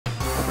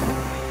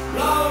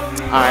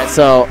Alright,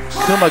 so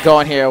Kuma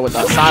going here with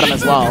Sodom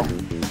as well.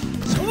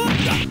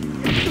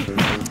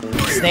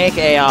 Snake,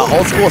 a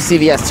old school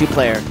CVS 2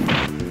 player.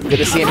 Good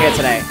to see him here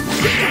today.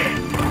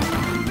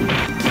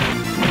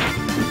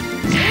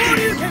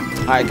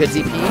 Alright, good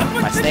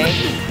DP by Snake.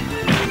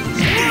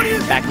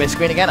 Back mid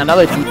screen again.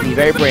 Another DP,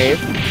 very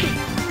brave.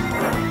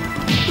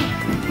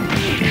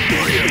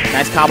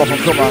 Nice combo from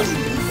Kuma.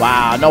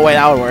 Wow, no way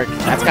that would work.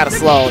 That's kind of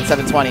slow at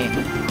 720.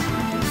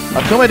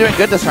 Akuma doing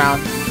good this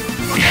round.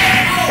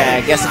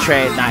 Okay, gets the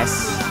trade.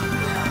 Nice.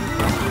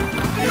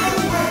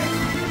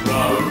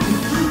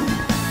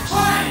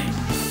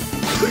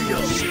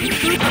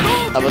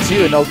 Level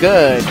 2, no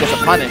good. Gets a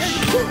punish.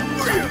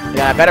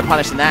 Yeah, better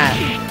punish than that.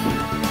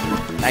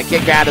 That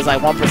kick grab is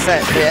like 1%.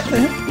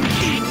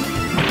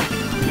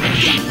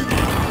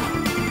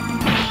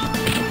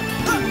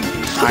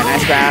 Alright,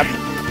 nice grab.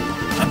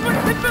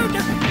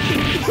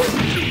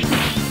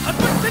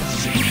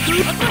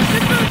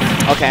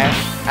 Okay,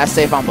 that's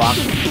safe on block.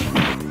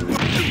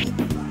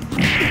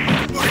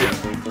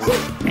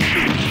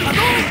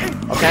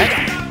 Okay.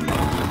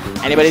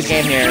 Anybody's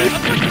game here.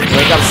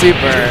 Wake up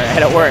super,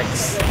 and it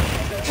works.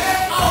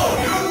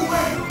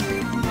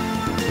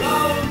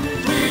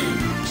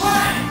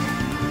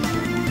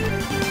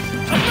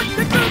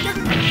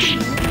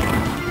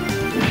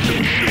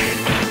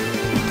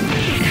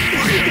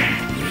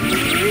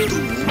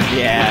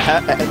 Yeah,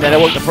 and then it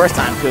worked the first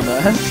time,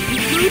 Kuma.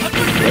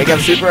 Wake up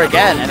super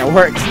again, and it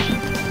worked.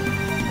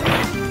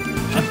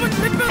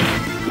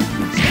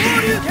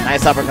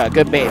 Nice uppercut,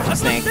 good bait from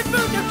Snake.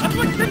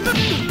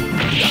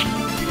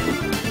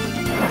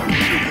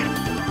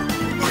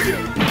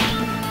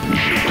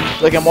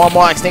 Looking more and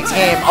more like Snake's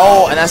game.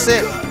 Oh, and that's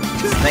it.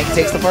 Snake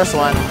takes the first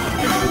one.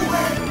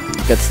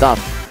 Good stuff.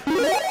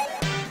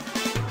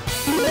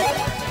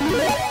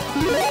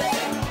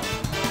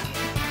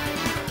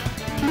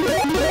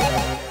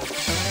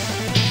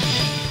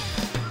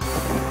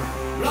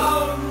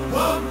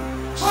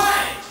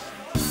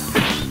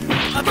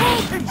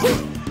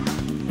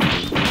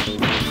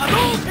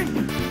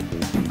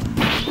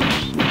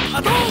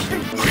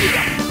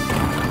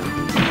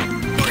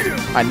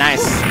 Alright,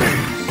 nice.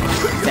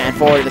 Stand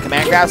forward to the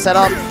command grab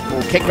setup.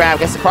 Ooh, kick grab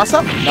gets the cross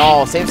up.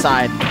 No, same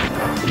side.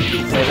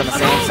 Stays on the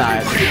same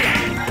side.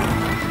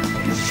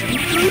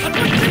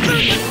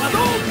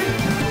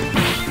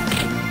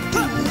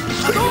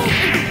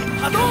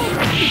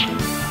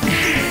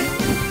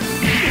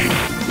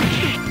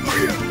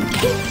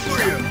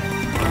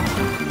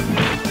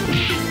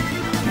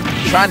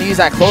 Trying to use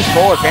that close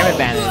forward frame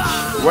advantage.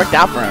 It worked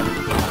out for him.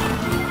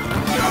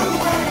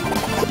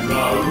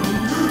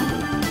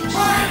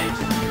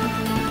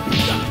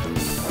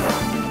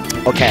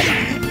 Okay.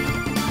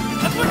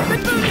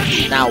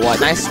 Now what?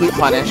 Nice sweet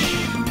punish.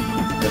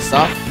 Good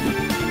stuff.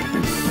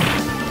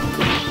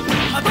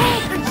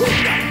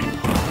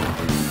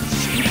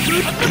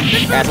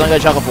 Yeah, it's only gonna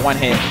juggle for one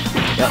hit.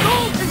 Yep.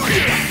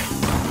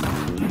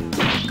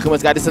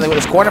 Kuma's got to do something with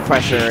his corner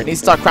pressure. And he's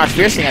stuck crouch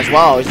fiercing as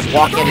well. He's just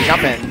walking into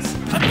jump-ins.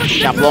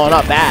 Got blown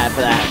up bad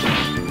for that.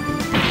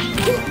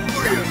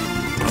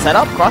 Set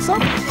up? Cross up?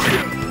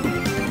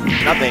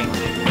 Nothing.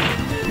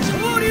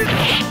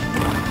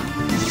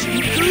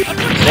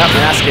 Yep,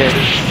 that's good.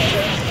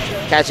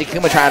 Catchy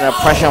Kuma trying to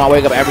pressure my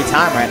wake up every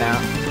time right now.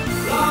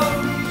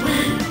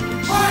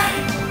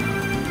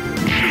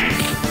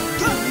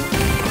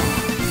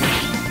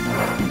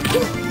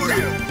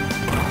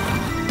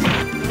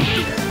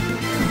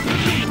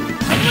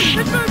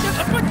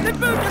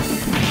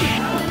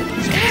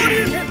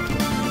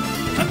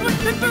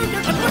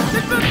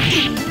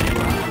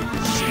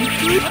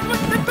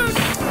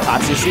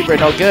 Tatsu super,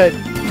 no good.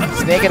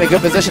 Snake in a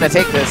good position to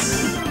take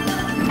this.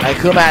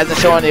 Akuma hasn't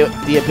shown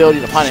the ability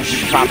to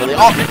punish properly.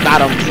 Oh,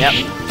 got him. Yep.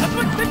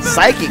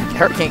 Psychic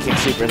Hurricane Kick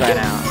supers right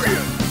now.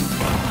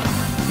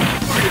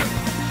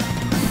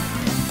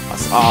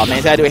 Oh man,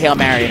 he's gotta do a Hail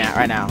Mary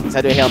right now. He's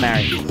gotta do a Hail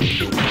Mary.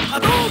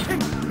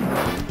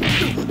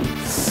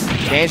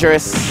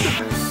 Dangerous.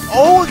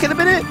 Oh, it could have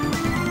been it.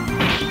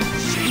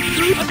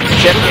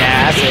 Chip,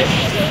 yeah, that's it.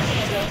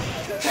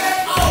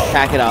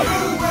 Pack it up.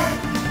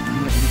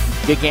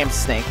 Good game,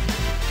 Snake.